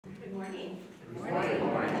morning. Good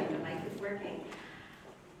morning. The mic is working.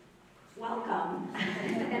 Welcome,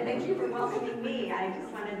 and thank you for welcoming me. I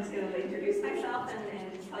just wanted to introduce myself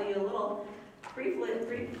and just tell you a little brief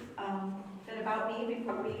bit about me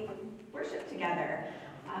before we worship together.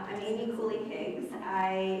 I'm Amy Cooley-Higgs.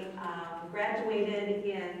 I graduated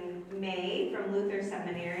in May from Lutheran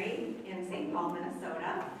Seminary in St. Paul,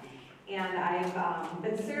 Minnesota. And I've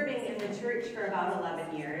been serving in the church for about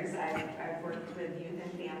 11 years. I've worked with youth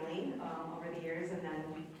and family over the years, and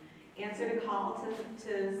then answered a call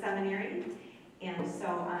to seminary. And so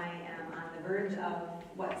I am on the verge of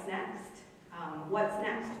what's next. What's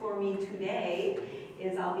next for me today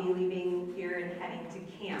is I'll be leaving here and heading to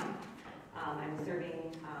camp. I'm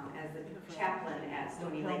serving as the chaplain at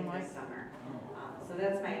Stony Lake this summer. So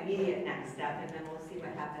that's my immediate next step, and then we'll see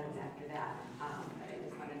what happens after that. But I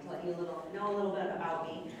just wanted to let you know a little bit about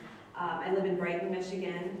me. I live in Brighton,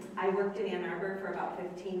 Michigan. I worked in Ann Arbor for about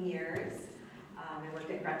 15 years. I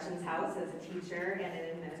worked at Gretchen's house as a teacher and an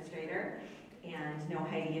administrator, and know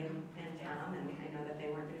Heidi and Tom, and I know that they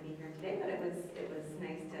weren't going to be here today, but it was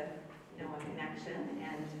nice to know a connection,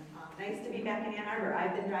 and nice to be back in Ann Arbor.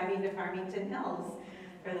 I've been driving to Farmington Hills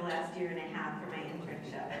for the last year and a half for my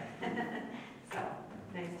internship. So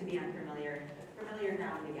nice to be on familiar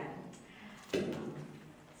ground again.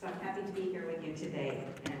 So I'm happy to be here with you today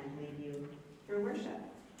and lead you through worship.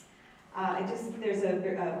 There's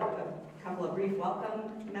a couple of brief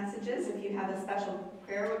welcome messages. If you have a special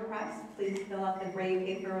prayer request, please fill out the gray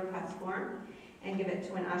paper request form and give it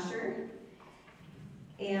to an usher.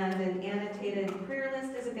 And an annotated prayer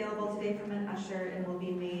list is available today from an usher and will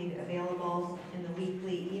be made available in the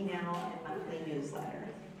weekly email and monthly newsletter.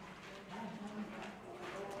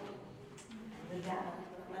 And with that,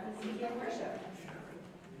 let us begin worship.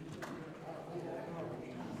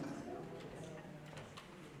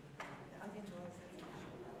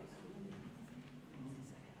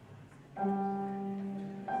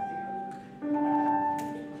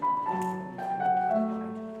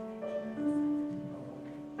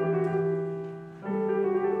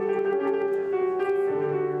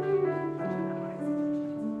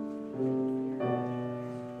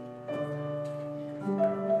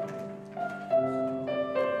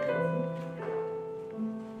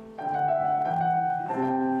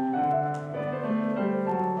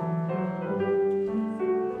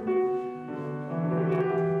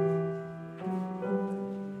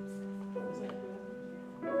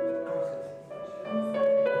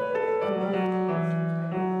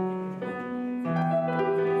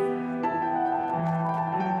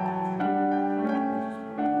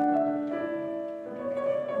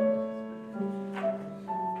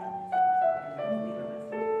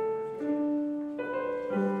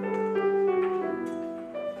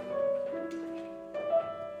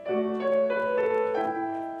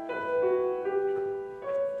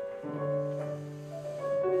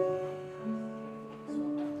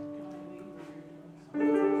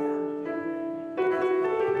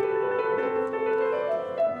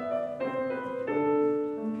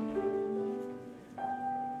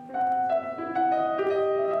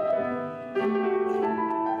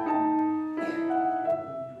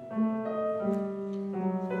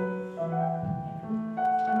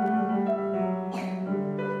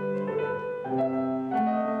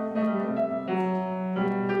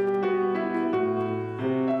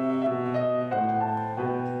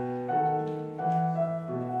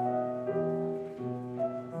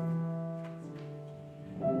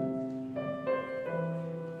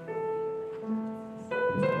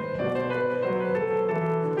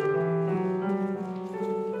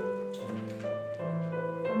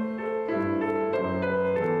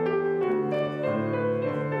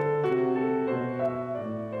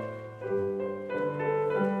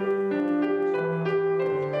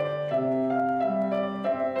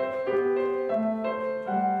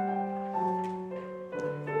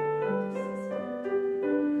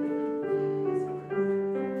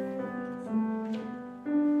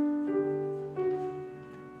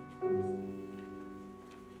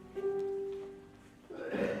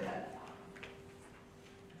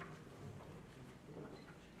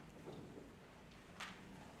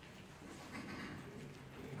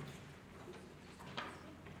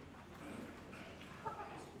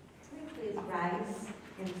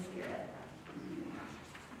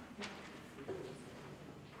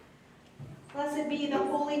 Blessed be the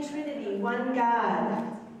Holy Trinity, one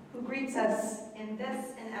God, who greets us in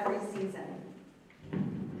this and every season,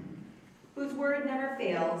 whose word never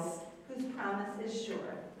fails, whose promise is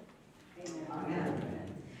sure. Amen.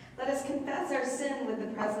 Amen. Let us confess our sin with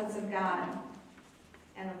the presence of God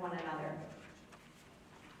and of one another.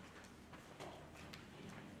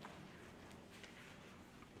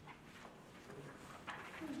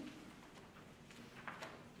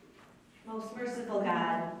 Most merciful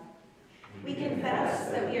God, we confess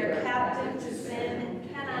that we are captive to sin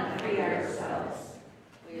and cannot free ourselves.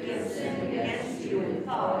 We have sinned against you in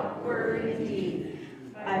thought, word, and deed,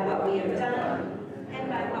 by what we have done and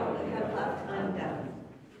by what we have left undone.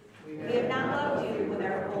 We have not loved you with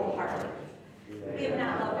our whole heart. We have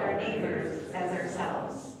not loved our neighbors as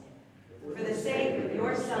ourselves. For the sake of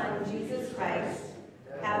your Son, Jesus Christ,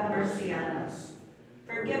 have mercy on us.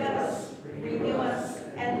 Forgive us, renew us,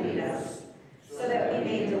 and lead us, so that we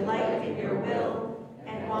may delight in your will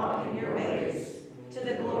and walk in your ways, to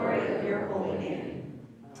the glory of your holy name.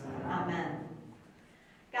 Amen.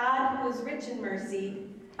 God, who is rich in mercy,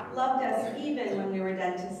 loved us even when we were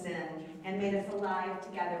dead to sin, and made us alive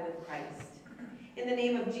together with Christ. In the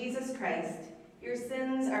name of Jesus Christ, your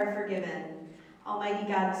sins are forgiven.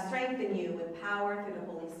 Almighty God, strengthen you with power through the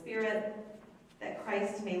Holy Spirit, that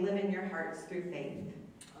Christ may live in your hearts through faith.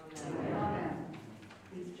 Amen. Amen.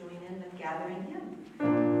 Please join in with gathering hymn.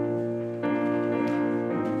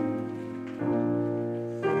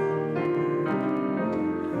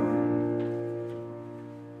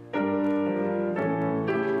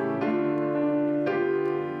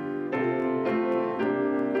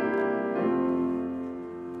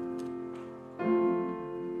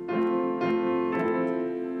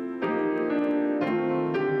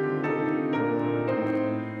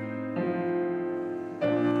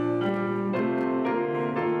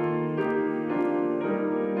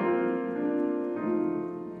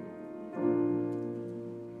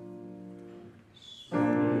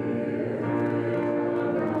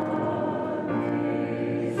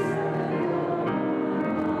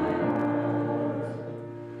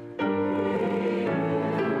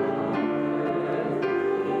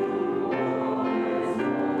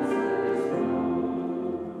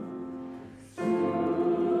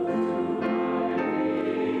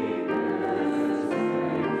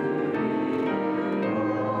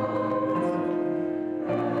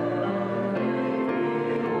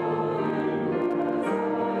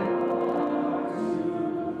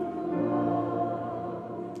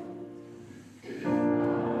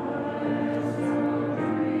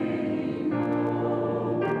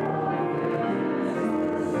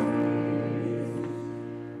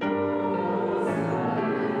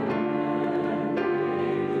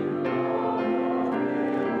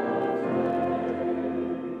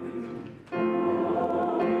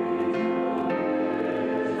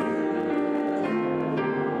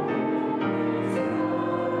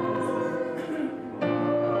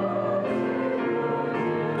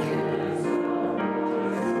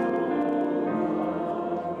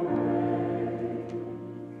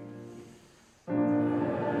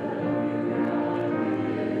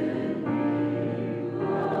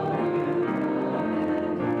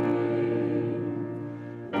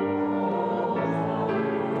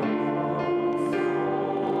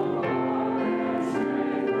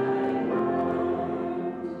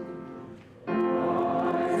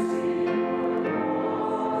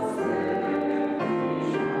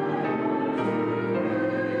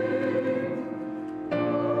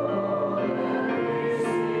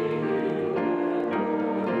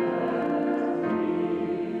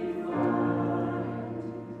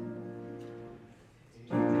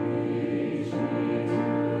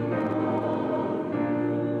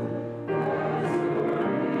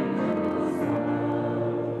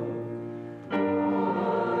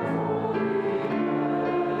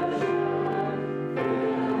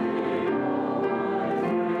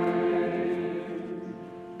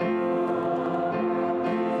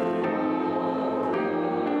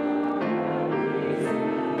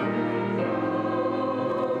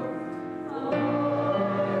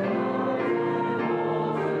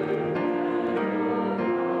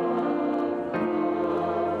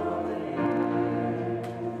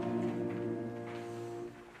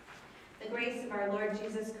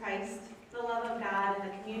 Jesus Christ, the love of God, and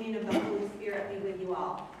the communion of the Holy Spirit be with you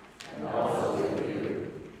all. And also with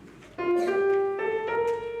you. Thanks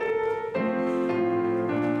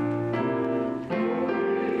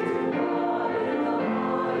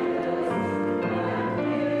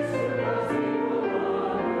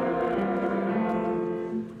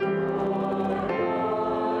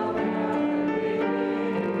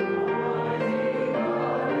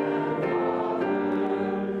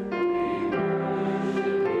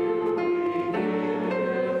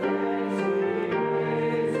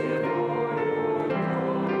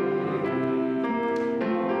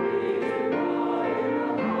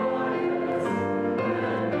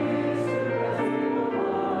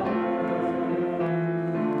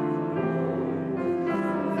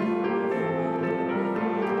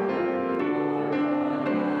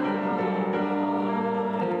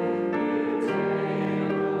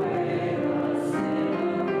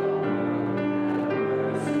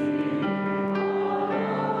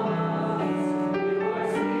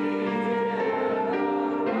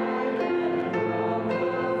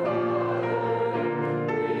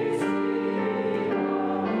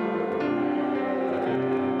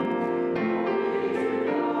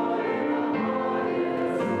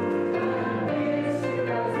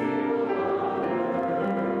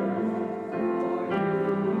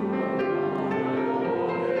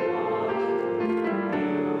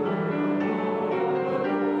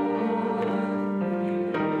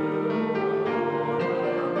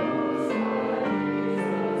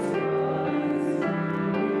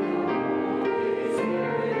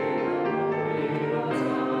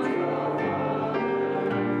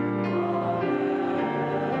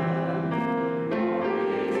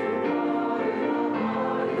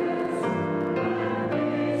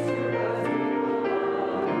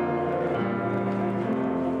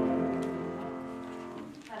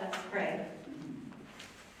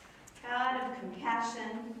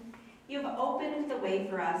opened the way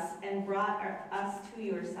for us and brought us to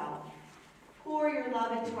yourself. Pour your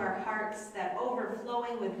love into our hearts, that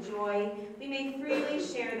overflowing with joy, we may freely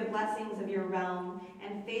share the blessings of your realm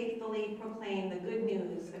and faithfully proclaim the good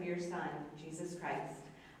news of your Son, Jesus Christ,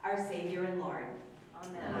 our Savior and Lord.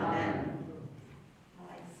 Amen. Amen. Well,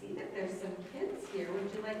 I see that there's some kids here.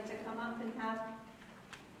 Would you like to come up and have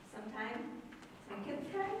some time? Some kids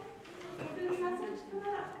time? Do this message? Come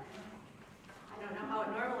on up. I don't know how it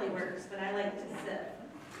normally works, but I like to sit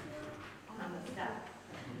on the step.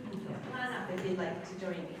 Come on up if you'd like to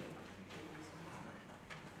join me.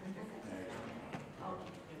 Oh,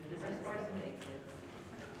 there's some big kids.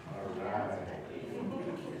 All right.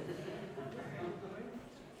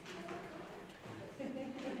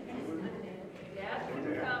 Dad can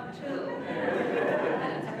come too.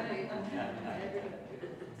 That's right.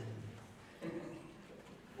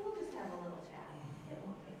 We'll just have a little chat. It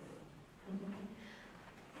won't take long.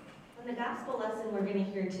 In the gospel lesson we're going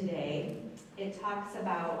to hear today, it talks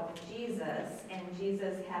about Jesus and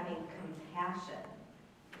Jesus having compassion.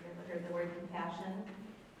 Have you ever heard the word compassion?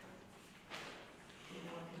 Do you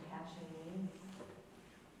know what compassion means?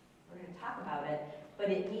 We're going to talk about it, but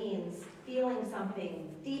it means feeling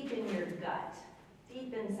something deep in your gut,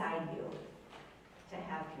 deep inside you, to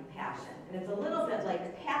have compassion. And it's a little bit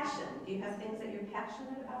like passion. Do you have things that you're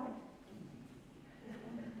passionate about?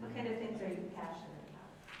 What kind of things are you passionate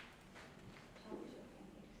about?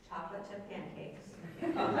 Chocolate chip pancakes.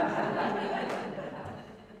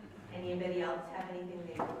 Anybody else have anything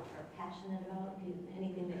they are passionate about?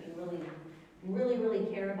 Anything that you really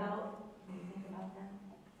care about? Can you think about that?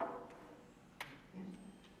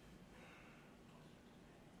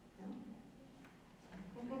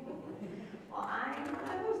 Well,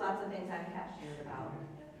 there's lots of things I'm passionate about.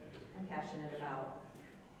 I'm passionate about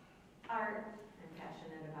art. I'm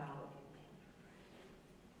passionate about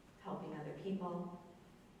helping other people.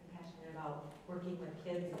 I'm passionate about working with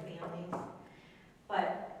kids and families.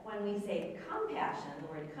 But when we say compassion, the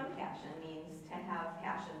word compassion means to have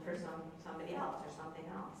passion for somebody else or something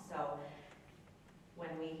else. So when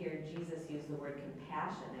we hear Jesus use the word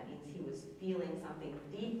compassion, that means he was feeling something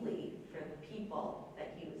deeply for the people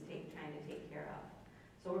that he was trying to take care of.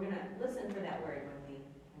 So we're going to listen for that word when we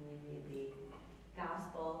read the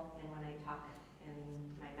gospel and when I talk in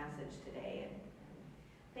my message today. And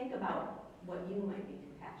think about what you might be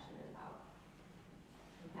compassionate about.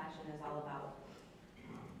 Compassion is all about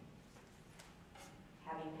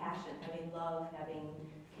having passion, having love, having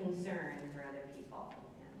concern for other people.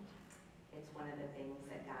 And it's one of the things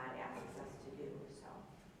that God asks us to do. So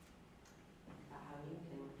think about how you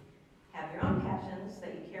can have your own passions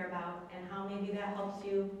that you care about and how maybe that helps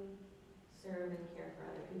you serve and care for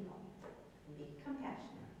other people and be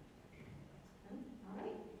compassionate. All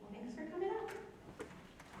right. Well, thanks for coming up.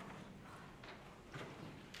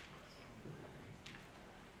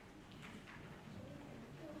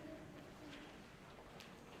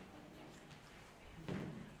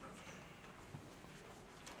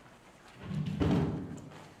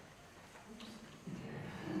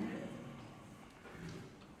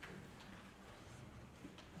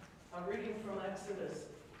 A reading from Exodus.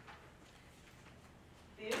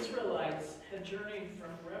 The Israelites had journeyed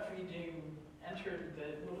from Rephidim, entered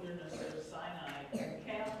the wilderness of Sinai, and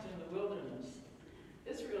camped in the wilderness.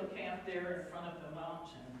 Israel camped there in front of the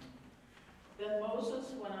mountain. Then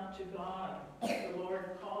Moses went up to God. The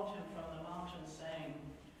Lord called him from the mountain, saying,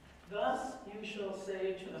 "Thus you shall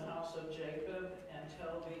say to the house of Jacob and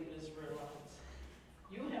tell the Israelites,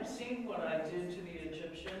 you have seen what I did to the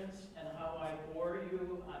Egyptians and how I bore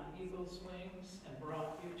you on eagle's wings and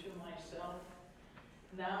brought you to myself.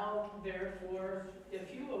 Now, therefore,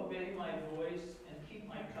 if you obey my voice and keep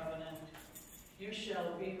my covenant, you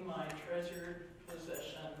shall be my treasured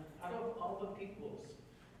possession out of all the peoples.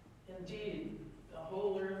 Indeed, the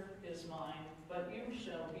whole earth is mine, but you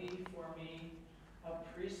shall be for me a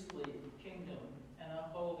priestly kingdom and a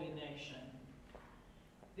holy nation.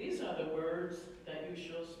 These are the words that you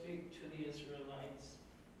shall speak to the Israelites."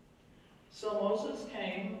 So Moses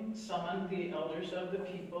came, summoned the elders of the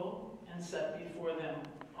people, and set before them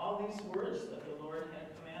all these words that the Lord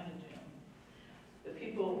had commanded him. The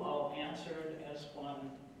people all answered as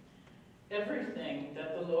one, "Everything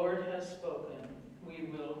that the Lord has spoken, we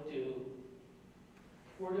will do."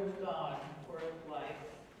 Word of God, word of life.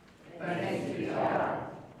 Thanks be to God.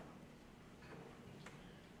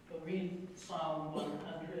 We'll read Psalm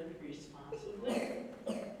 100 responsively.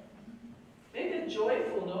 Make a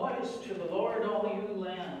joyful noise to the Lord, all you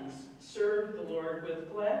lands. Serve the Lord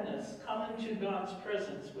with gladness. Come into God's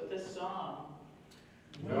presence with a song.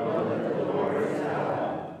 Know that the Lord is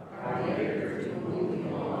God, our Maker, to whom we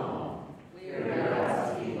belong.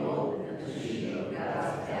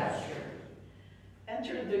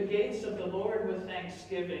 with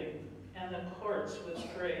thanksgiving and the courts with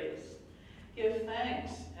praise. Give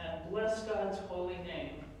thanks and bless God's holy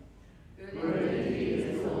name. Good indeed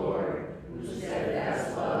is the Lord, whose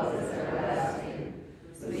steadfast love is everlasting,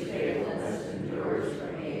 whose faithfulness endures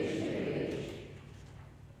from age to age.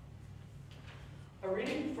 A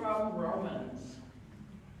reading from Romans.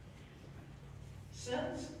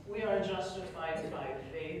 Since we are justified by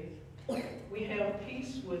faith, we have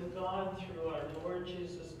peace with God through our Lord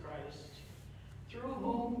Jesus Christ, through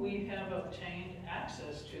whom we have obtained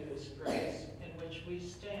access to this grace in which we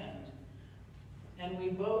stand. And we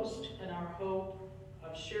boast in our hope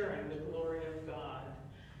of sharing the glory of God.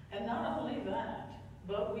 And not only that,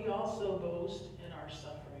 but we also boast in our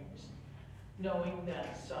sufferings, knowing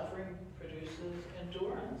that suffering produces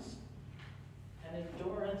endurance, and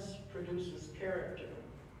endurance produces character,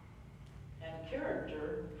 and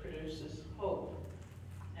character produces hope,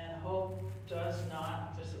 and hope does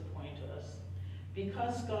not disappoint us,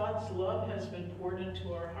 because God's love has been poured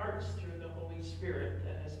into our hearts through the Holy Spirit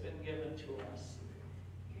that has been given to us.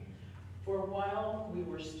 For while we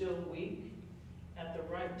were still weak, at the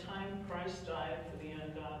right time Christ died for the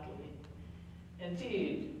ungodly.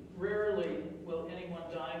 Indeed, rarely will anyone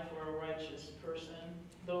die for a righteous person,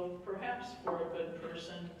 though perhaps for a good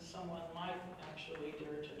person someone might actually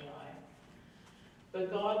dare to die.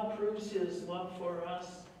 But God proves his love for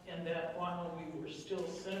us in that while we were still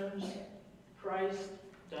sinners, Christ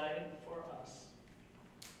died for us.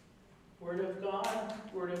 Word of God,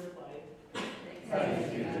 word of life. Thanks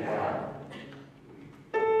be to God.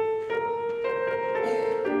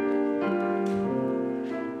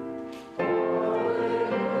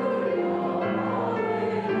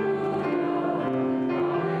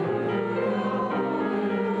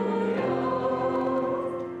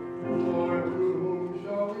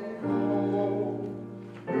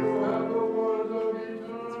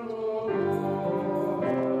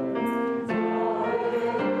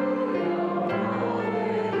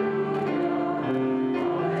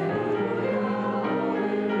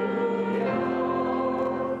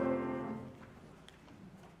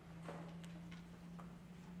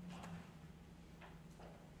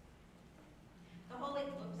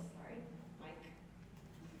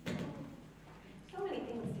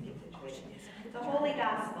 The Holy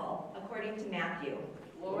Gospel, according to Matthew.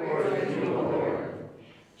 Glory to you, Lord.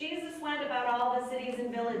 Jesus went about all the cities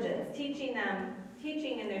and villages, teaching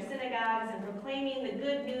in their synagogues and proclaiming the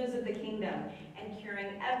good news of the kingdom and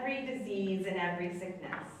curing every disease and every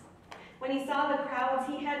sickness. When he saw the crowds,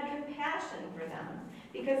 he had compassion for them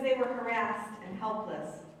because they were harassed and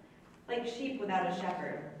helpless, like sheep without a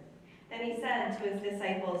shepherd. Then he said to his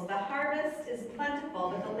disciples, "The harvest is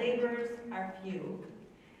plentiful, but the laborers are few.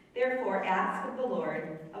 Therefore, ask of the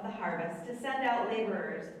Lord of the harvest to send out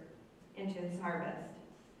laborers into his harvest."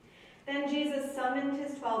 Then Jesus summoned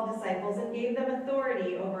his 12 disciples and gave them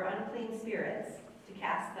authority over unclean spirits, to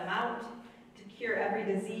cast them out, to cure every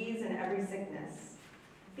disease and every sickness.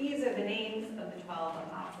 These are the names of the 12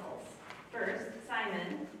 apostles. First,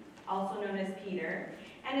 Simon, also known as Peter,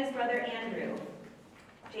 and his brother Andrew,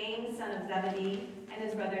 James, son of Zebedee, and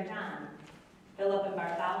his brother John, Philip and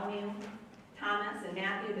Bartholomew, Thomas and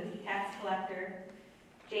Matthew the tax collector,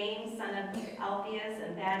 James, son of Alphaeus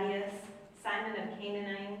and Thaddeus, Simon of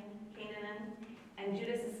Canaan, and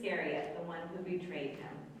Judas Iscariot, the one who betrayed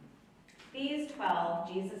him. These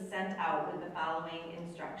 12 Jesus sent out with the following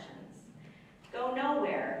instructions. Go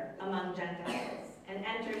nowhere among Gentiles, and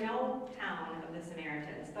enter no town of the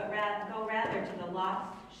Samaritans, but go rather to the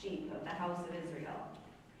lost sheep of the house of Israel.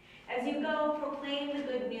 As you go, proclaim the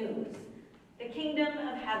good news. The kingdom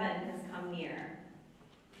of heaven has come near.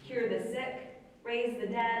 Cure the sick, raise the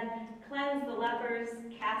dead, cleanse the lepers,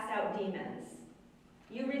 cast out demons.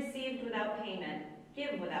 You received without payment,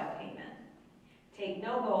 give without payment. Take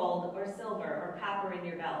no gold or silver or copper in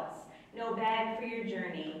your belts, no bag for your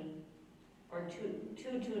journey, or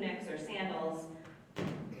two tunics or sandals,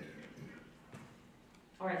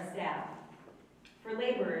 or a staff. For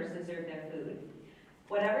laborers deserve their food.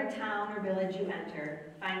 Whatever town or village you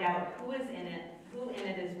enter, find out who in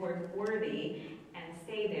it is worthy, and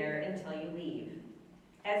stay there until you leave.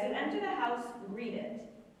 As you enter the house, greet it.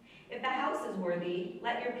 If the house is worthy,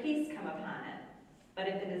 let your peace come upon it. But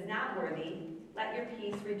if it is not worthy, let your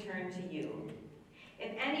peace return to you.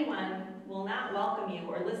 If anyone will not welcome you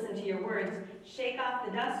or listen to your words, shake off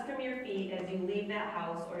the dust from your feet as you leave that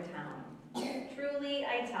house or town. Truly,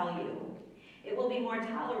 I tell you, it will be more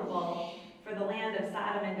tolerable for the land of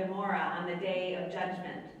Sodom and Gomorrah on the day of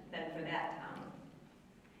judgment than for that town.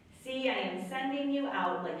 See, I am sending you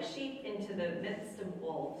out like sheep into the midst of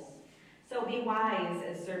wolves. So be wise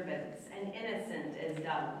as serpents and innocent as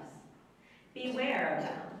doves. Beware of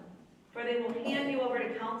them, for they will hand you over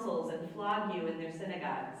to councils and flog you in their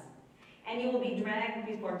synagogues, and you will be dragged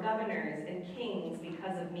before governors and kings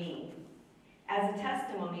because of me, as a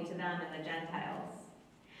testimony to them and the Gentiles.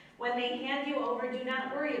 When they hand you over, do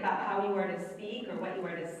not worry about how you are to speak or what you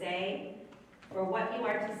are to say, for what you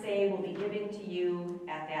are to say will be given to you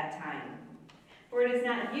at that time. For it is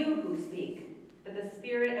not you who speak, but the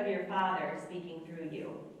Spirit of your Father speaking through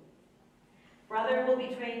you. Brother will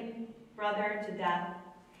betray brother to death,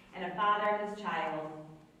 and a father his child,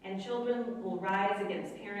 and children will rise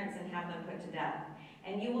against parents and have them put to death,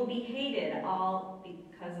 and you will be hated all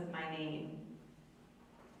because of my name.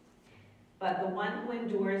 But the one who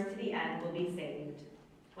endures to the end will be saved.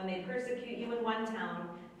 When they persecute you in one town,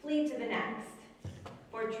 flee to the next.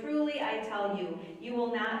 For truly I tell you, you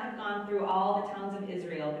will not have gone through all the towns of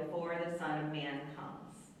Israel before the Son of Man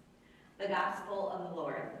comes. The Gospel of the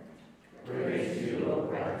Lord. Praise to you, O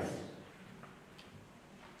Christ.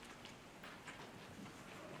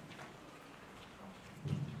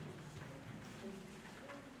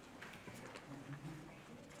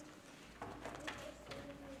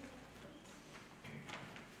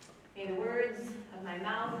 May the words of my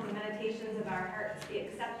mouth and the meditations of our hearts be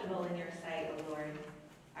acceptable in your sight, O Lord,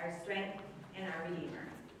 our strength and our Redeemer.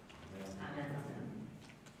 Amen.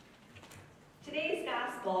 Today's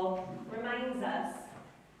gospel reminds us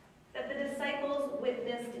that the disciples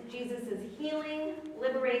witnessed Jesus' healing,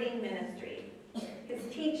 liberating ministry, his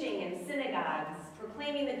teaching in synagogues,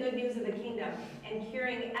 proclaiming the good news of the kingdom, and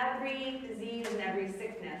curing every disease and every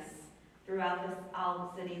sickness throughout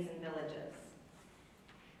all the cities and villages.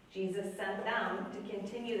 Jesus sent them to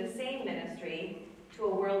continue the same ministry to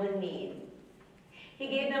a world in need. He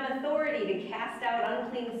gave them authority to cast out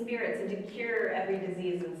unclean spirits and to cure every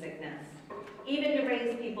disease and sickness, even to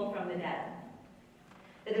raise people from the dead.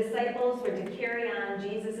 The disciples were to carry on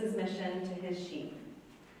Jesus' mission to his sheep,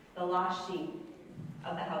 the lost sheep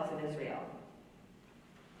of the house of Israel.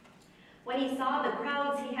 When he saw the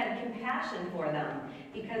crowds, he had compassion for them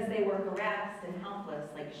because they were harassed and helpless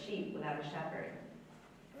like sheep without a shepherd.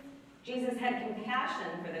 Jesus had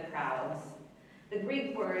compassion for the crowds. The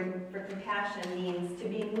Greek word for compassion means to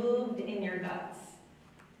be moved in your guts.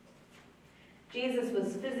 Jesus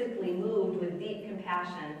was physically moved with deep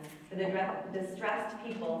compassion for the distressed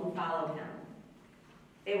people who followed him.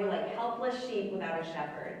 They were like helpless sheep without a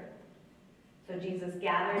shepherd. So Jesus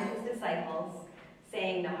gathered his disciples,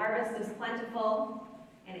 saying the harvest is plentiful,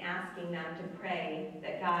 and asking them to pray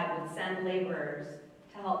that God would send laborers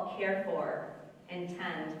to help care for and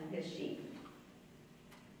tend his sheep.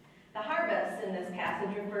 The harvest in this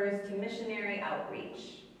passage refers to missionary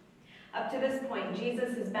outreach. Up to this point,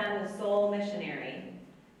 Jesus has been the sole missionary,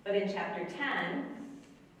 but in chapter 10,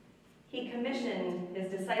 he commissioned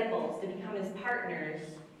his disciples to become his partners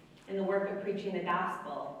in the work of preaching the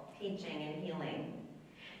gospel, teaching, and healing.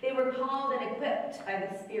 They were called and equipped by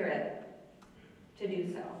the Spirit to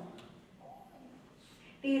do so.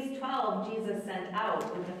 These 12 Jesus sent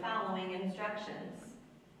out with the following instructions.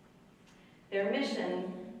 Their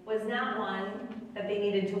mission was not one that they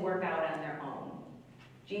needed to work out on their own.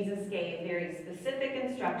 Jesus gave very specific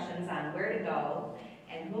instructions on where to go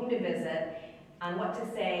and whom to visit, on what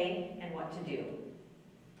to say and what to do.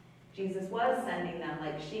 Jesus was sending them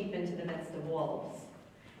like sheep into the midst of wolves,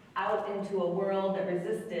 out into a world that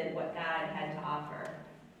resisted what God had to offer.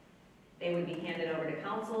 They would be handed over to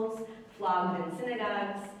councils, flogged in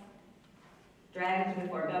synagogues, dragged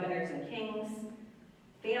before governors and kings.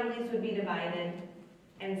 Families would be divided,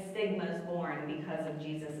 and stigmas born because of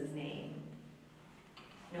Jesus' name.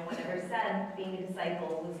 No one ever said being a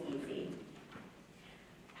disciple was easy.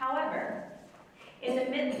 However, in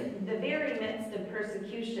the very midst of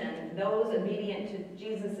persecution, those obedient to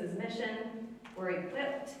Jesus' mission were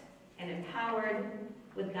equipped and empowered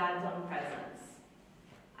with God's own presence.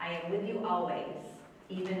 I am with you always,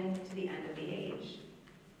 even to the end of the age.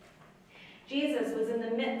 Jesus was in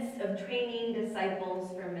the midst of training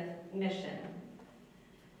disciples for mission.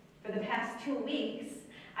 For the past 2 weeks,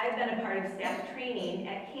 I've been a part of staff training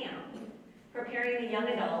at camp, preparing the young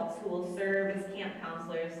adults who will serve as camp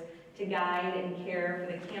counselors to guide and care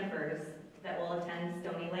for the campers that will attend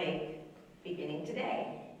Stony Lake beginning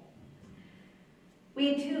today.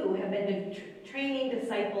 We too have been training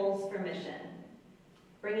disciples for mission,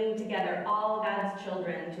 bringing together all God's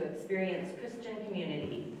children to experience Christian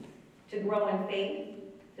community, to grow in faith,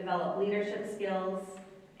 develop leadership skills,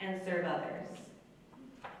 and serve others.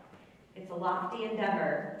 It's a lofty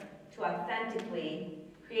endeavor to authentically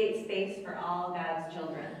create space for all God's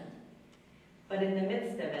children. But in the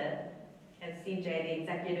midst of it, as CJ, the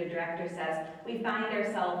executive director, says, we find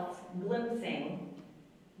ourselves glimpsing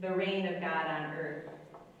the reign of God on earth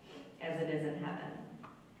as it is in heaven.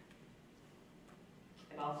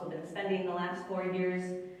 I've also been spending the last 4 years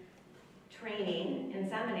training in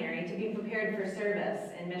seminary to be prepared for service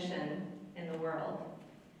and mission in the world.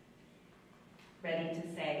 Ready to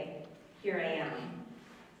say, here I am,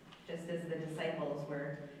 just as the disciples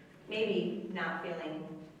were maybe not feeling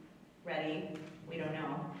ready, we don't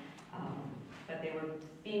know, but they were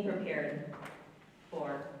being prepared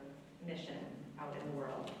for mission out in the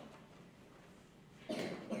world.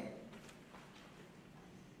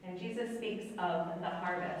 And Jesus speaks of the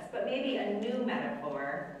harvest, but maybe a new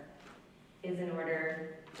metaphor is in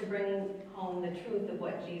order to bring home the truth of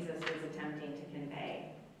what Jesus was attempting to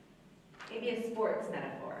convey. Maybe a sports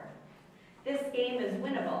metaphor. This game is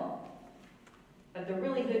winnable, but the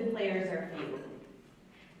really good players are few.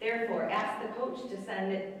 Therefore, ask the coach to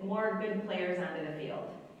send more good players onto the field.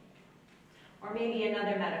 Or maybe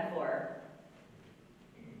another metaphor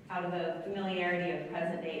out of the familiarity of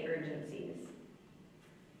present-day urgencies.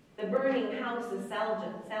 The burning house is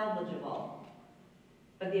salvageable,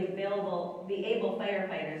 but the able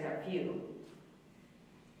firefighters are few.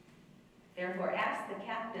 Therefore, ask the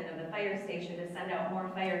captain of the fire station to send out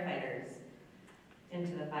more firefighters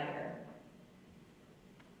into the fire.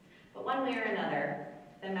 But one way or another,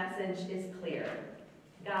 the message is clear.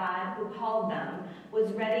 God, who called them,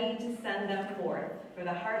 was ready to send them forth, for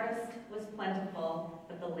the harvest was plentiful,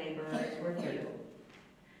 but the laborers were few.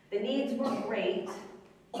 The needs were great,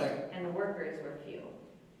 and the workers were few.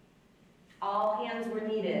 All hands were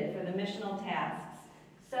needed for the missional tasks,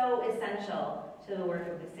 so essential to the work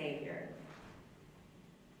of the Savior.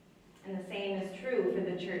 And the same is true for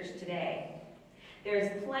the church today. There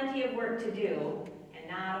is plenty of work to do, and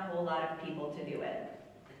not a whole lot of people to do it.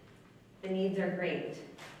 The needs are great.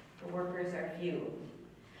 The workers are few.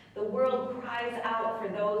 The world cries out for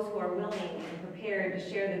those who are willing and prepared to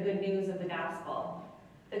share the good news of the gospel.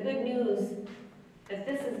 The good news that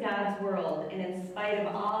this is God's world, and in spite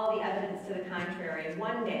of all the evidence to the contrary,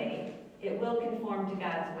 one day it will conform to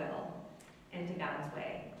God's will and to God's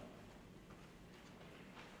way.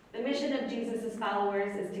 The mission of Jesus'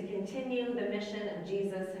 followers is to continue the mission of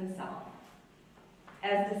Jesus himself.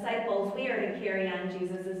 As disciples, we are to carry on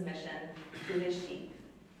Jesus' mission to his sheep.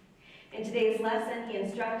 In today's lesson, he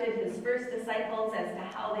instructed his first disciples as to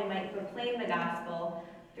how they might proclaim the gospel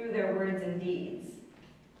through their words and deeds,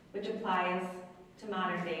 which applies to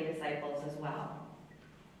modern-day disciples as well.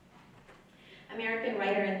 American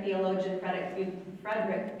writer and theologian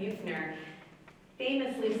Frederick Buechner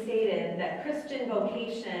famously stated that Christian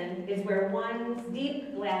vocation is where one's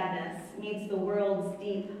deep gladness meets the world's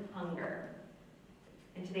deep hunger.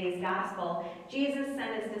 In today's gospel, Jesus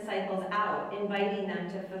sent his disciples out, inviting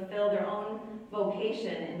them to fulfill their own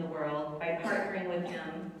vocation in the world by partnering with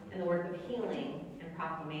him in the work of healing and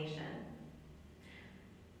proclamation.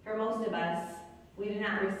 For most of us, we do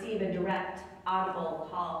not receive a direct, audible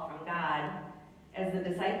call from God as the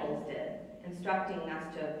disciples did, instructing us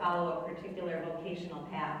to follow a particular vocational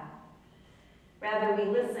path. Rather,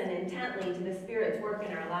 we listen intently to the Spirit's work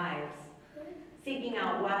in our lives, seeking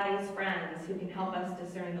out wise friends who can help us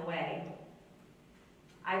discern the way.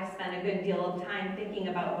 I've spent a good deal of time thinking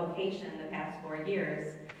about vocation the past 4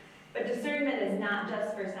 years, but discernment is not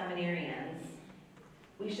just for seminarians.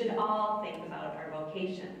 We should all think about our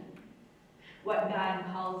vocation, what God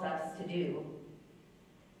calls us to do.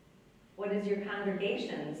 What is your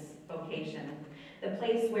congregation's vocation? The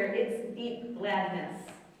place where its deep gladness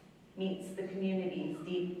meets the community's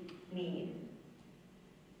deep need.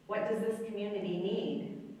 What does this community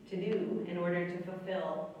need to do in order to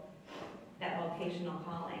fulfill that vocational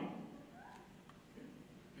calling?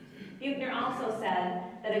 Buechner also said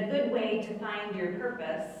that a good way to find your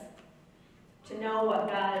purpose, to know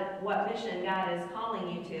what mission God is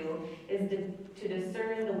calling you to, is to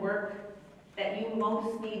discern the work that you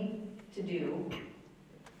most need to do,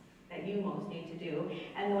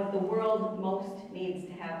 and what the world most needs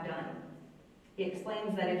to have done. He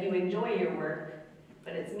explains that if you enjoy your work,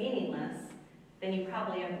 but it's meaningless, then you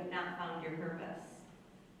probably have not found your purpose.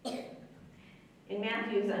 In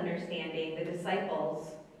Matthew's understanding, the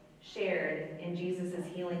disciples shared in Jesus'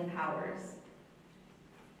 healing powers.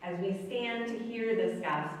 As we stand to hear this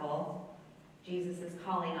gospel, Jesus is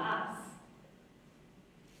calling us,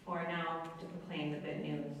 or now to proclaim the good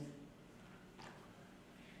news.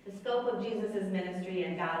 The scope of Jesus' ministry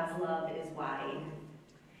and God's love is wide.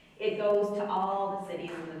 It goes to all the cities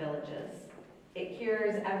and the villages. It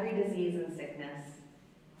cures every disease and sickness.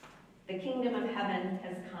 The kingdom of heaven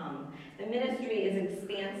has come. The ministry is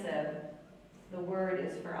expansive. The word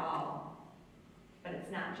is for all, but it's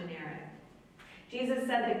not generic. Jesus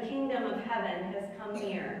said the kingdom of heaven has come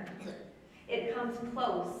near. It comes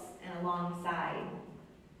close and alongside.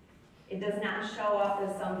 It does not show up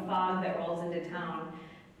as some fog that rolls into town,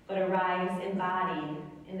 but arrives embodied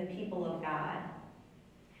in the people of God.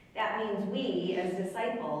 That means we, as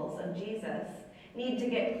disciples of Jesus, need to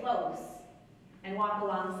get close and walk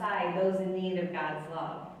alongside those in need of God's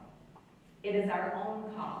love. It is our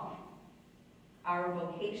own call, our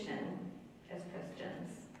vocation as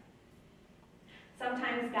Christians.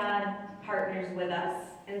 Sometimes God partners with us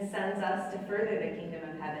and sends us to further the kingdom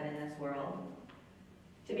of heaven in this world,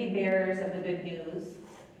 to be bearers of the good news.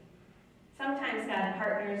 Sometimes God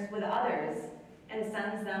partners with others and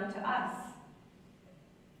sends them to us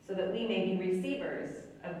so that we may be receivers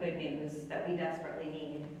of good news that we desperately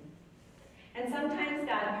need. And sometimes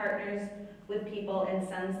God partners with people and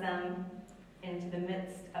sends them into the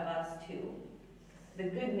midst of us too. The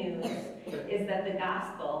good news is that the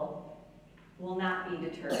gospel will not be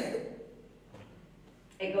deterred.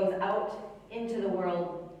 It goes out into the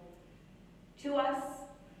world, to us,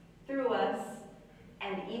 through us,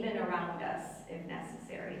 and even around us if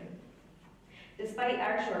necessary. Despite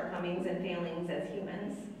our shortcomings and failings as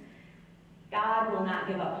humans, God will not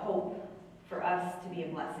give up hope for us to be a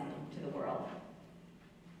blessing to the world.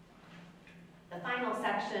 The final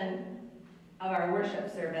section of our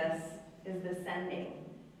worship service is the sending.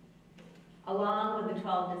 Along with the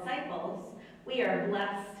 12 disciples, we are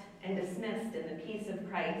blessed and dismissed in the peace of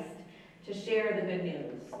Christ to share the good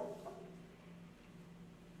news.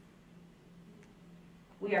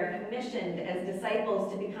 We are commissioned as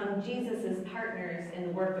disciples to become Jesus' partners in the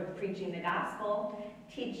work of preaching the gospel,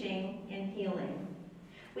 teaching, and healing.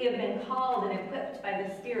 We have been called and equipped by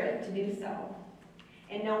the Spirit to do so.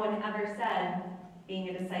 And no one ever said being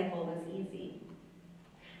a disciple was easy.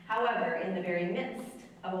 However, in the very midst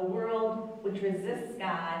of a world which resists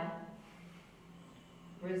God,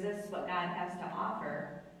 resists what God has to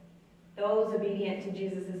offer, those obedient to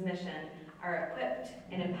Jesus' mission are equipped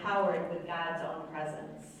and empowered with God's own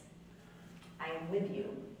presence. I am with you,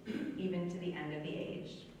 even to the end of the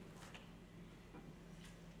age.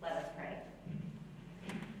 Let us pray.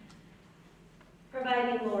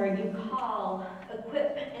 Providing, Lord, you call,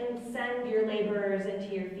 equip, and send your laborers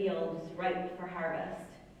into your fields ripe for harvest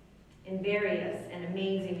in various and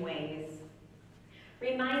amazing ways.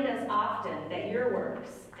 Remind us often that your works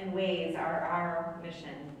and ways are our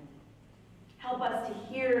mission. Help us to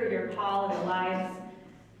hear your call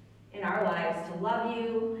in our lives to love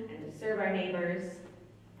you and to serve our neighbors,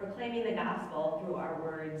 proclaiming the gospel through our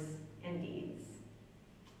words and deeds.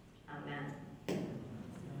 Amen.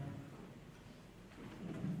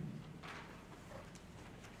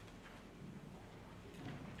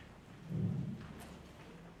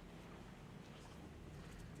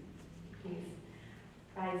 Please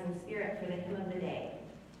rise in spirit for the hymn of the day.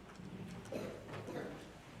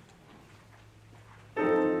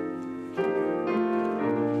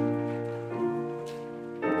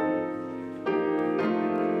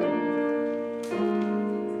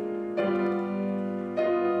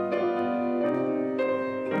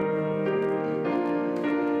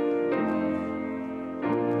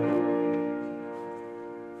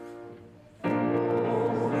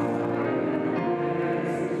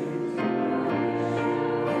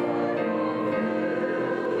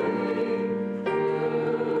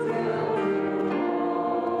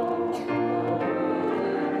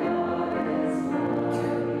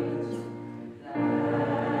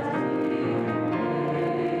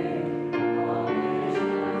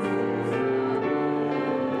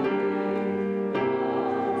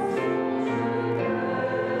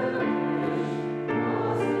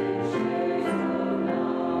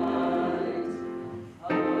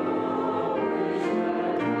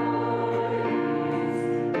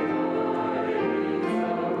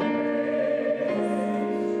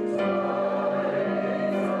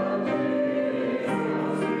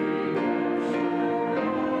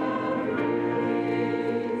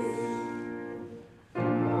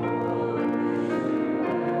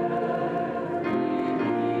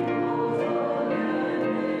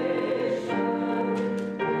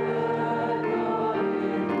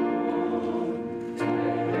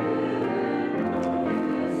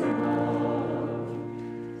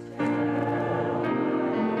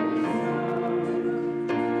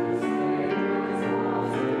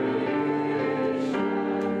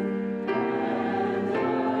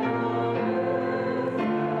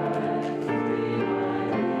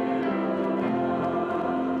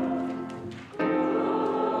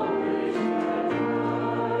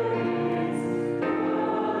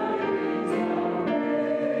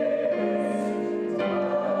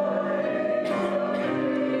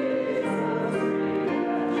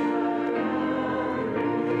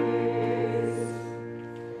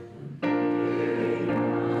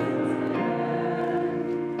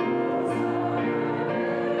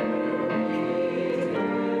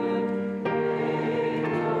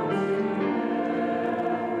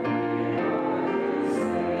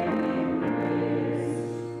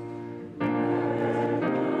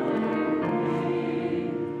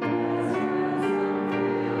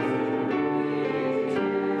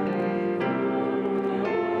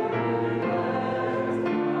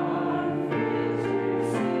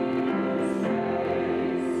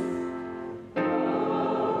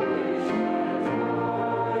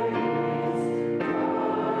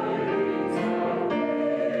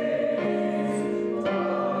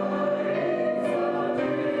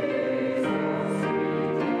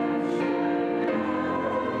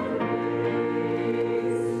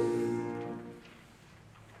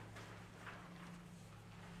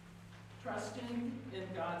 Trusting in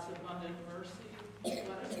God's abundant mercy, let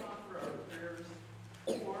us offer our prayers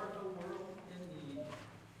for a world in need.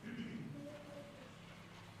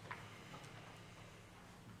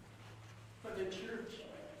 For the church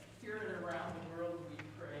here and around the world, we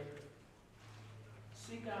pray.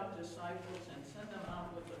 Seek out disciples and send them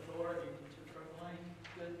out with authority to proclaim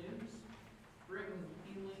good news, bring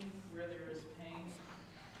healing where there is pain,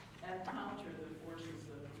 and counter the forces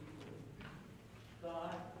of evil.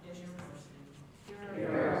 God, in your mercy. Hear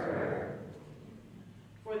our prayer.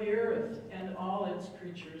 For the earth and all its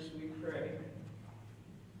creatures, we pray.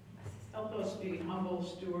 Help us be humble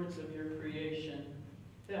stewards of your creation,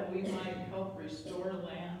 that we might help restore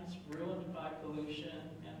lands ruined by pollution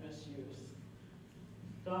and misuse.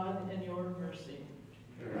 God, in your mercy.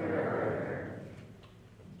 Hear our prayer.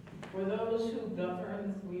 For those who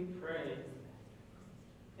govern, we pray.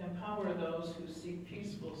 Empower those who seek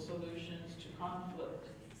peaceful solutions to conflict,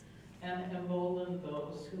 and embolden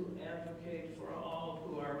those who advocate for all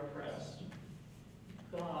who are oppressed.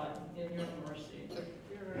 God, in your mercy.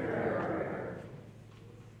 Hear our prayer.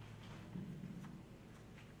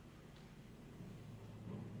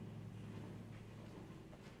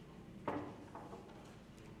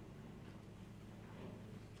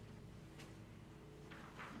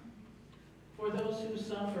 For those who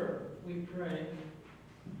suffer, we pray.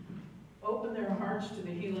 Open their hearts to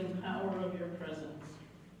the healing power of your presence.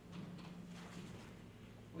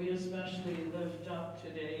 We especially lift up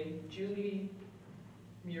today Judy,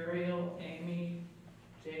 Muriel, Amy,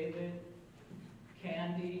 David,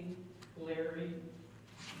 Candy, Larry,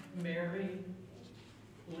 Mary,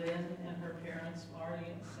 Lynn and her parents, Marty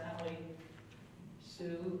and Sally,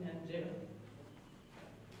 Sue and Dick,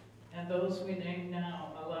 and those we name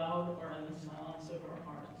now, aloud or in the silence of our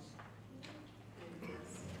hearts.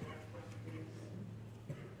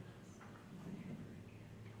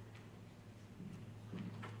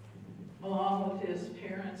 Along with his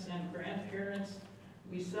parents and grandparents,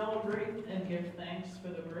 we celebrate and give thanks for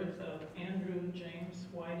the birth of Andrew James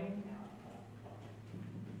Whiting.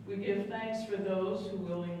 We give thanks for those who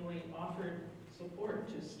willingly offered support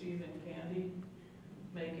to Steve and Candy,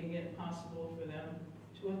 making it possible for them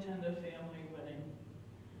to attend a family wedding.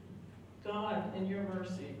 God, in your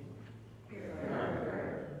mercy. Hear our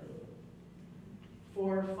prayer.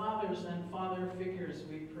 For fathers and father figures,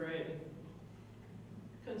 we pray.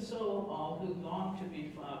 Console all who long to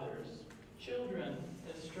be fathers, children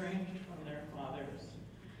estranged from their fathers,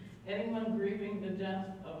 anyone grieving the death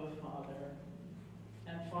of a father,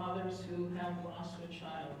 and fathers who have lost a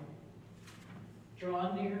child.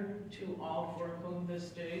 Draw near to all for whom this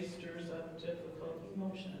day stirs up difficult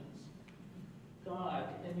emotions. God,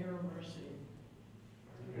 in your mercy.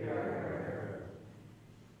 Hear our prayer.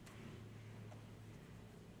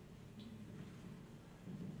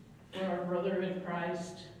 For our brother in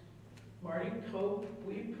Christ, Marty Cope,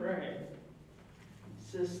 we pray.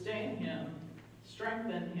 Sustain him,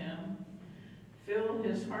 strengthen him, fill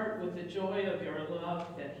his heart with the joy of your love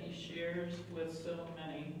that he shares with so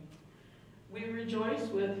many. We rejoice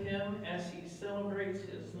with him as he celebrates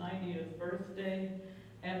his 90th birthday,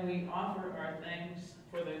 and we offer our thanks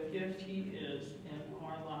for the gift he is in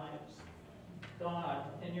our lives. God,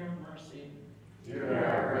 in your mercy. Hear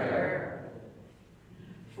our prayer.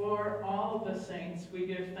 For all the saints, we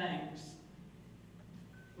give thanks.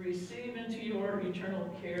 Receive into your eternal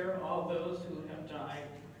care all those who have died,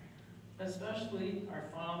 especially our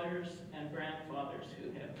fathers and grandfathers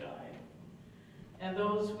who have died, and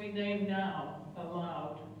those we name now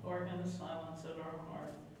aloud or in the silence of our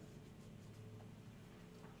heart.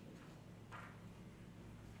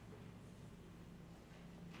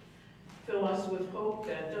 Fill us with hope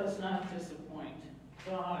that does not disappoint.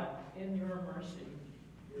 God, in your mercy.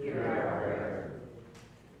 Hear our prayer.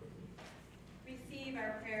 Receive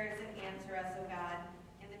our prayers and answer us, O God,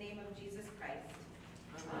 in the name of Jesus Christ.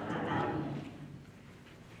 Amen.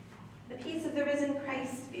 The peace of the risen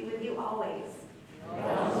Christ be with you always.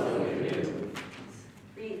 Also with you.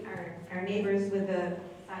 Greet our neighbors with a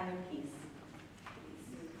sign of peace.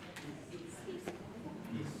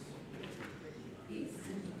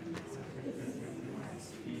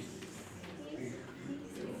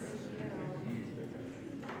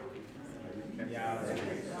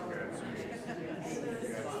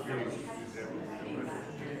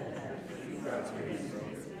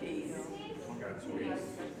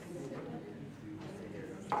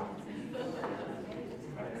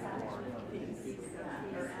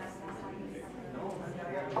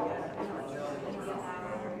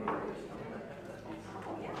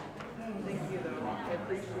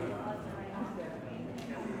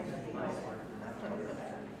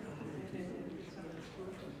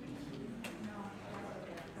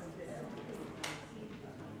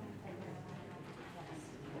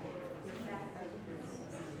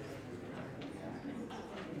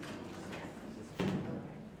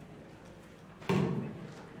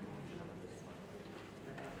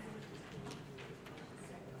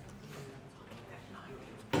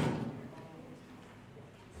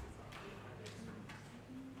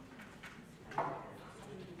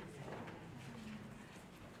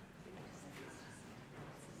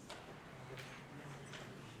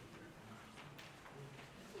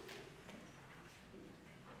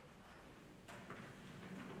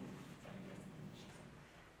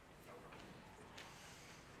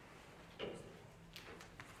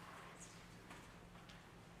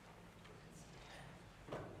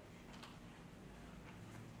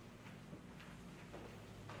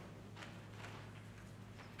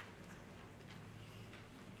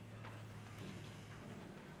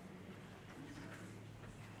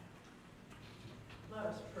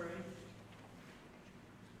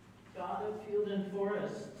 of field and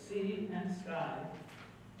forest, sea and sky.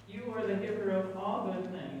 You are the giver of all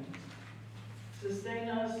good things. Sustain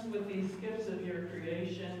us with these gifts of your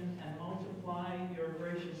creation and multiply your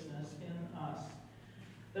graciousness in us,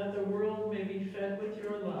 that the world may be fed with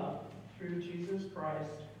your love through Jesus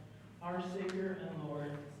Christ, our Savior and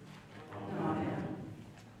Lord. Amen.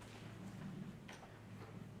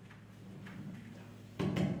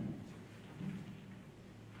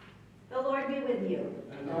 The Lord be with you.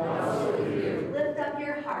 And also with you. Lift up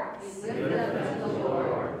your hearts. Lift up to the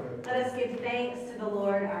Lord. Let us give thanks to the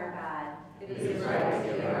Lord our God. It is right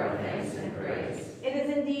to give our thanks and praise. It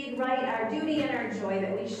is indeed right, our duty and our joy,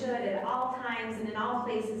 that we should at all times and in all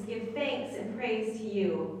places give thanks and praise to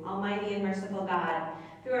you, Almighty and merciful God,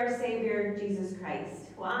 through our Savior, Jesus Christ,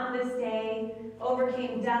 who on this day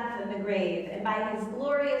overcame death and the grave, and by his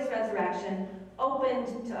glorious resurrection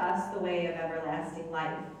opened to us the way of everlasting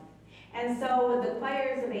life. And so with the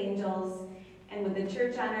choirs of angels and with the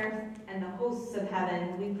church on earth and the hosts of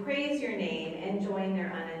heaven, we praise your name and join their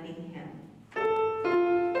unending hymn.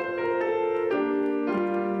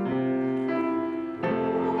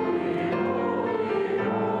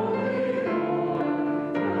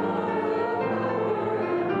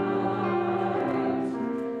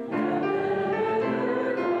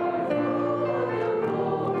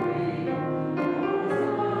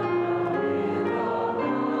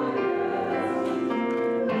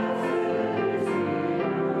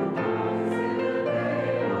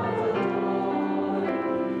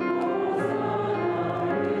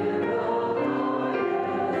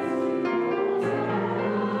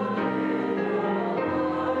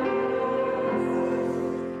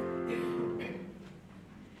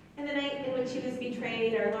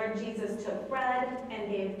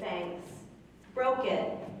 Broke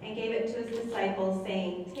it, and gave it to his disciples,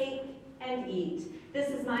 saying, "Take and eat. This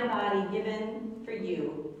is my body given for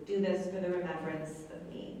you. Do this for the remembrance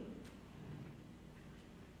of me."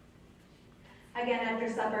 Again, after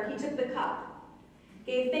supper, he took the cup,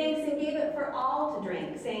 gave thanks, and gave it for all to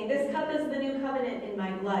drink, saying, "This cup is the new covenant in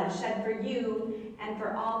my blood, shed for you and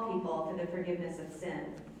for all people for the forgiveness of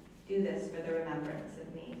sin. Do this for the remembrance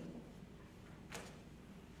of me."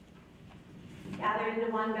 Gathered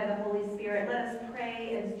into one by the Holy Spirit, let us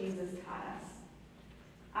pray as Jesus taught us.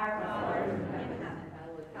 Our Father in heaven,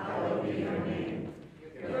 hallowed be your name.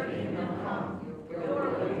 Your kingdom come, your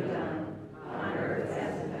will be done, on earth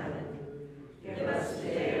as in heaven. Give us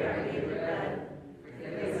today our daily bread.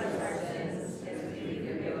 Forgive us our sins as we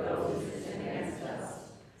forgive those who sin against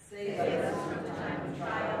us. Save us from the time of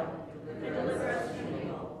trial, and deliver us from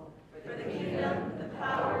evil. For the kingdom, the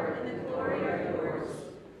power, and the glory are yours,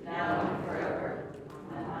 now and forever.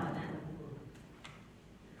 Amen.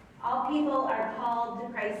 All people are called to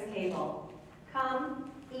Christ's table.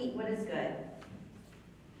 Come, eat what is good.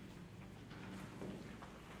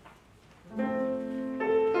 Amen.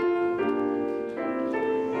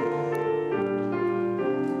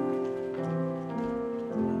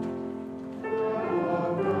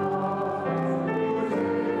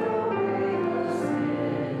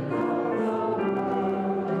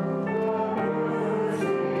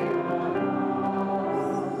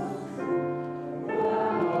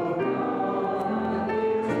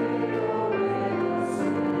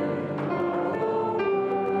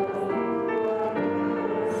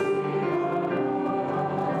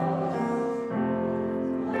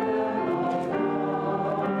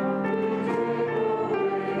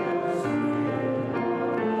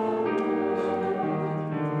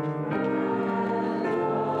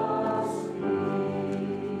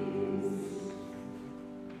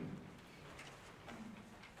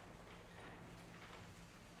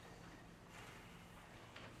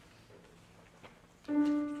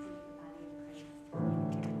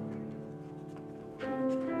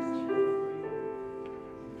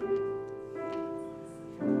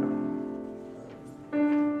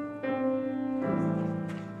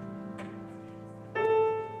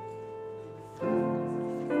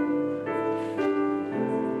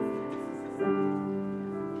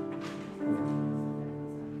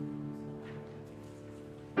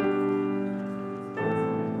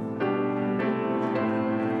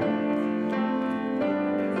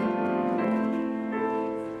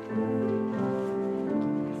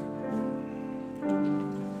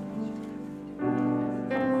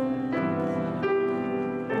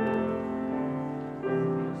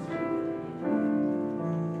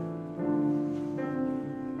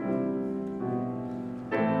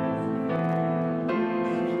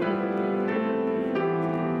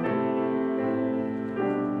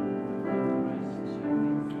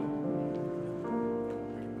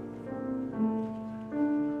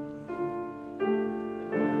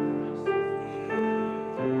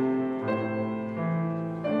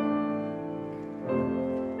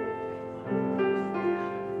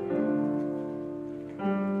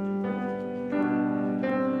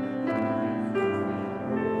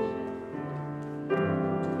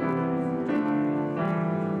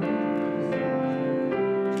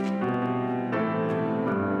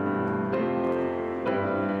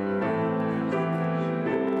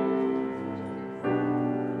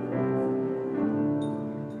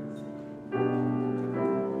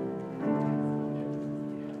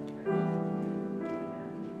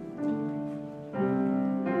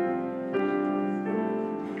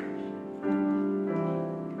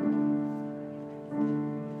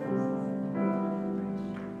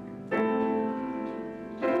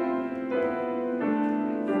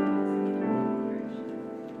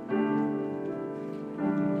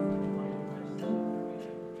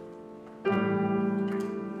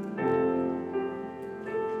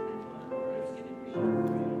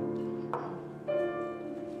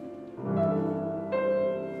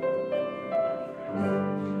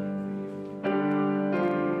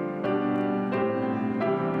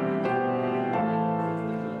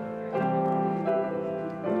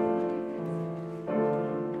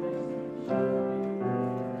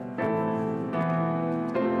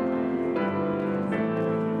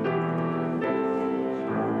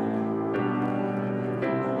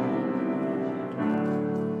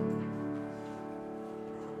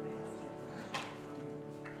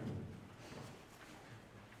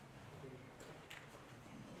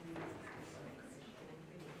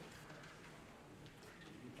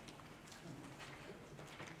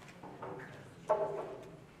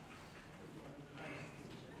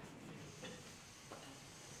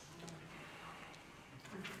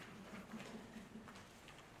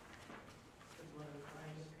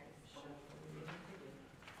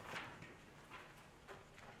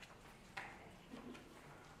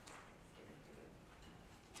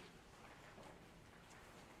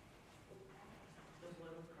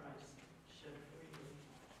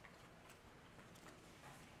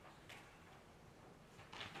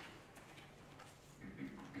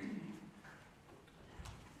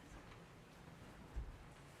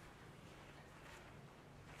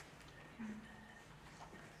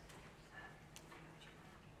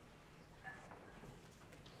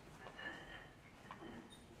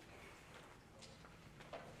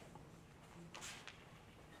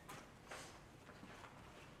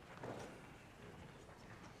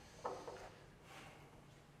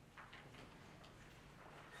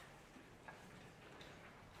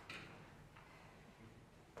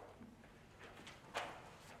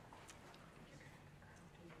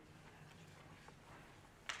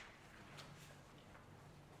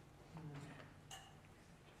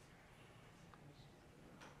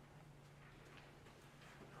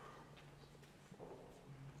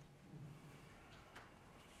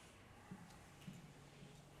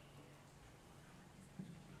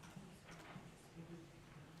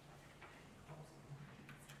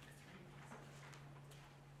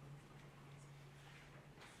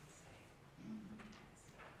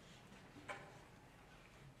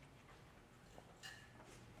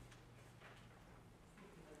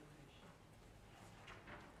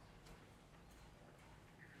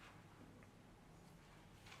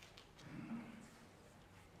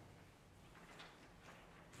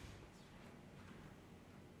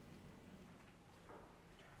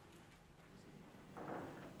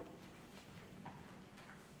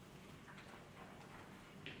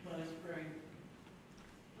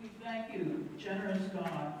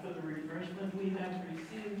 that we have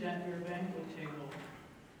received at your banquet table.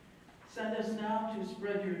 Send us now to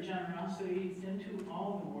spread your generosity into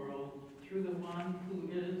all the world through the one who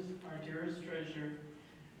is our dearest treasure,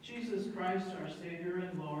 Jesus Christ, our Savior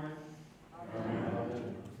and Lord.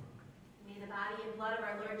 Amen. May the body and blood of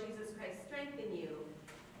our Lord Jesus Christ strengthen you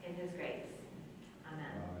in his grace. Amen.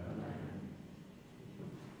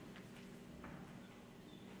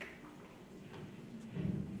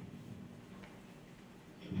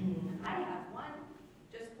 I have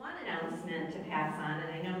just one announcement to pass on,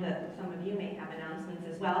 and I know that some of you may have announcements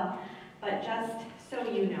as well, but just so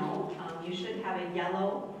you know, you should have a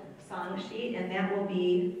yellow song sheet, and that will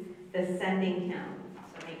be the sending hymn.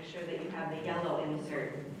 So make sure that you have the yellow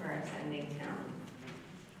insert for our sending hymn.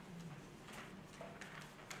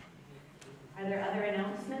 Are there other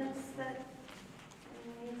announcements that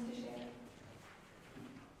anyone needs to share?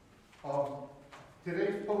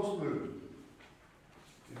 Today's postlude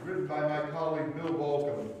is written by my colleague Bill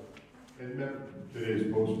Balcom. Today's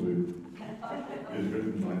postlude is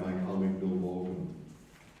written by my colleague Bill Balcom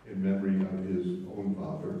in memory of his own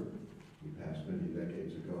father, who passed many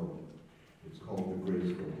decades ago. It's called The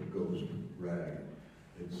Graceful Ghost Rag.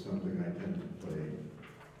 It's something I tend to play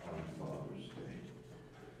on Father's Day.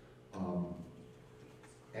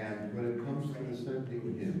 And when it comes to the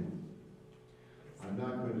sending hymn, I'm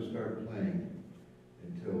not going to start playing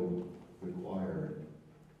until the choir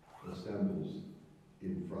assembles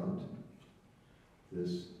in front.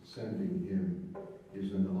 This sending hymn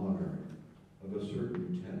is in honor of a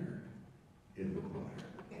certain tenor in the choir.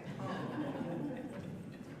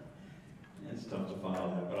 It's tough to follow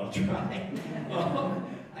that, but I'll try.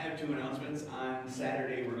 I have two announcements. On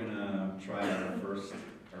Saturday, we're going to try our first,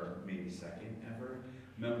 or maybe second ever,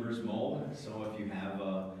 members mow. So if you have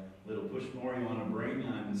a little push mower you want to bring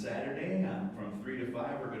on Saturday, from 3 to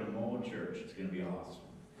 5, we're going to mow a church. It's going to be awesome.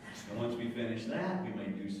 And once we finish that, we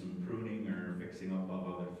might do some pruning or fixing up of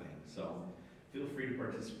other things. So feel free to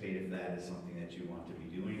participate if that is something that you want to be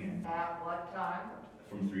doing. And At what time?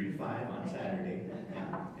 from 3 to 5 on Saturday.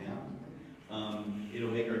 Yeah.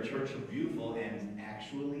 It'll make our church look beautiful and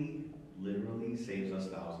actually, literally saves us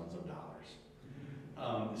thousands of dollars.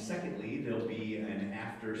 Secondly, there'll be an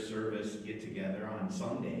after-service get-together on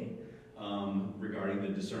Sunday regarding the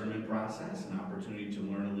discernment process, an opportunity to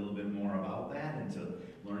learn a little bit more about that and to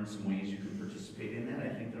learn some ways you can participate in that. I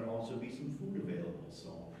think there'll also be some food available,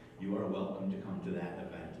 so you are welcome to come to that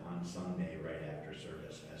event on Sunday right after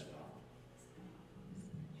service as well.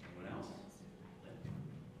 Anyone else?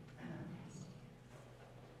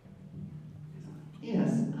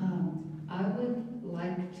 Yes, I would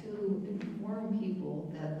like to inform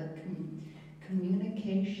people that the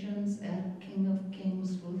communications at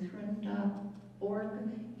kingofkingslutheran.org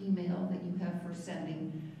email that you have for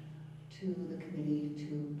sending to the committee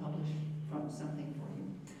to publish from something for you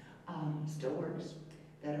still works.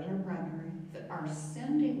 That is our primary. Our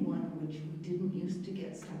sending one, which we didn't used to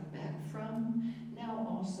get stuff back from, now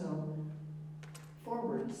also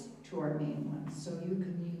forwards to our main one. So you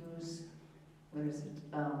can use, what is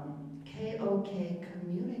it,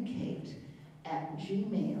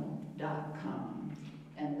 kokcommunicate@gmail.com,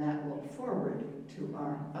 and that will forward to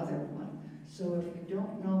our other one. So if you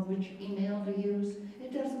don't know which email to use,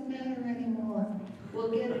 it doesn't matter anymore.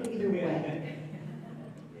 We'll get it either way.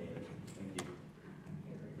 Thank you.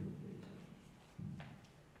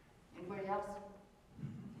 Anybody else?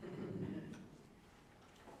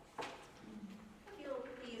 If you'll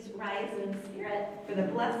please rise in spirit for the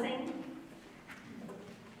blessing.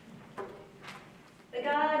 The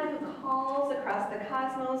God who calls across the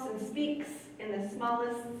cosmos and speaks in the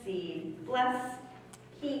smallest seed, bless,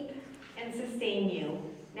 keep, and sustain you,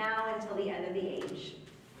 now until the end of the age.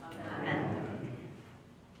 Amen.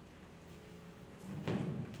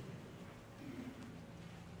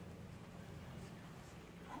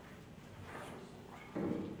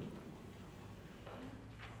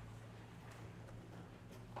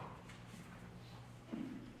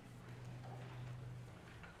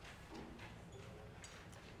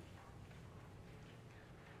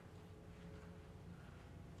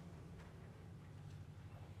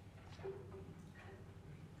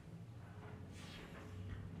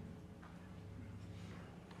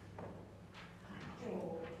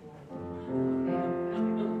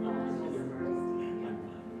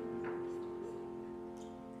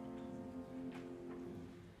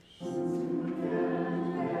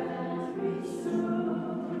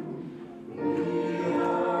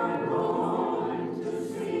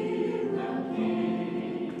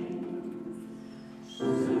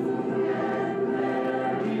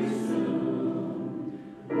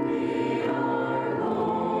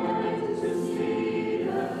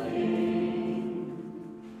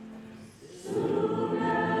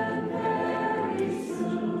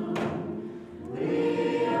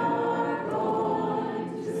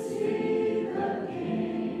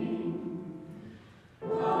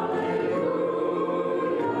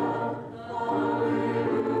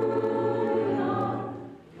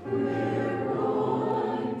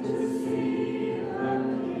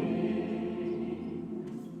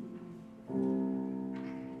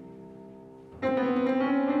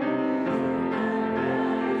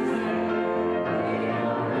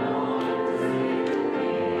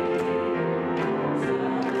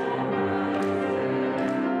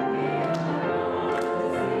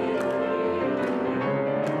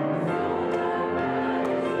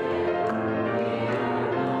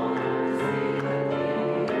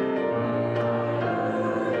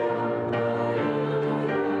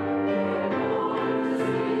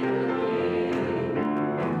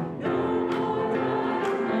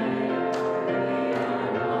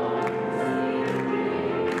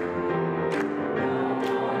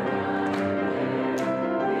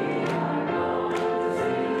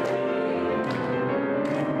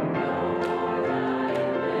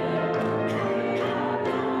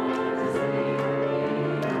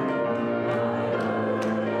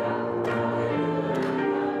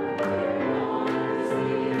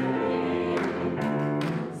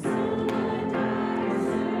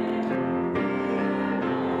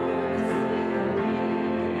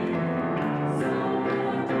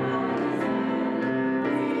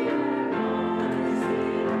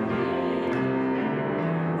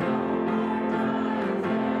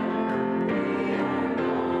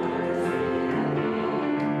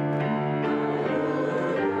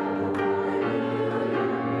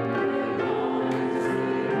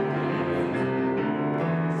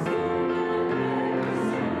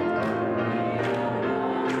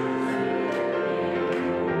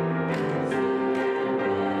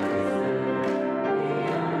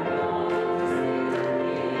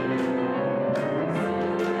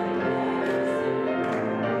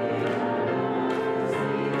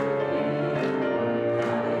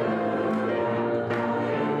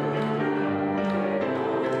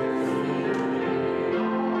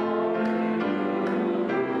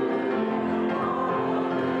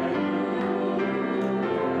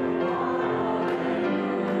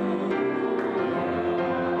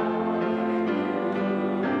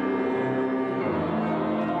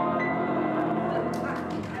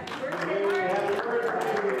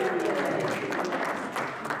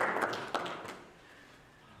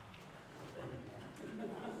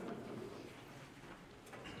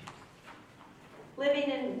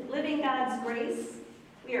 obey God's grace,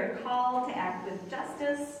 we are called to act with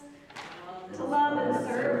justice, to love and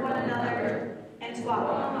serve one another, and to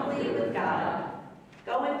walk humbly with God.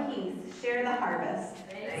 Go in peace, share the harvest.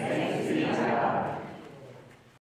 Thanks be to God.